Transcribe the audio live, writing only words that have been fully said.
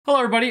Hello,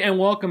 everybody, and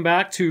welcome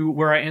back to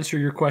where I answer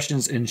your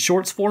questions in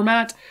shorts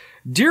format.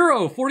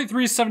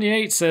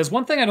 Dero4378 says,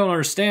 one thing I don't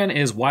understand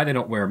is why they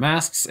don't wear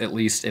masks, at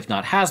least if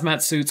not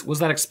hazmat suits. Was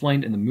that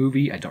explained in the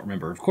movie? I don't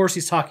remember. Of course,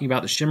 he's talking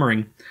about the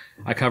Shimmering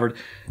I covered.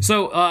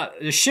 So,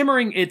 the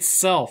Shimmering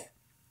itself,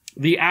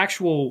 the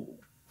actual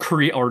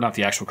or not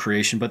the actual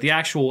creation, but the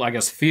actual, I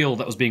guess, field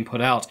that was being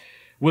put out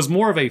was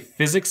more of a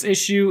physics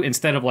issue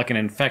instead of like an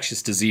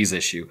infectious disease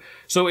issue.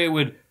 So it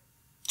would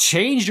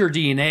change your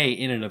DNA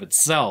in and of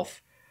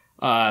itself,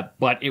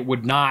 but it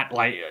would not,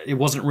 like, it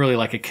wasn't really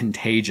like a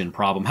contagion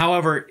problem.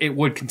 However, it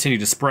would continue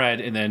to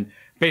spread and then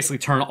basically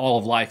turn all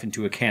of life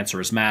into a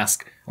cancerous mass,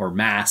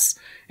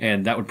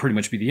 and that would pretty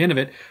much be the end of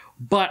it.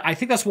 But I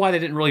think that's why they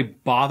didn't really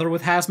bother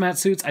with hazmat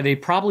suits. They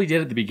probably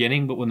did at the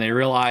beginning, but when they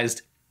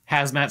realized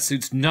hazmat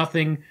suits,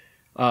 nothing,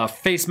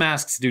 face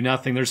masks do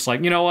nothing, they're just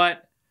like, you know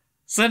what?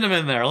 Send them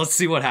in there. Let's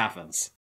see what happens.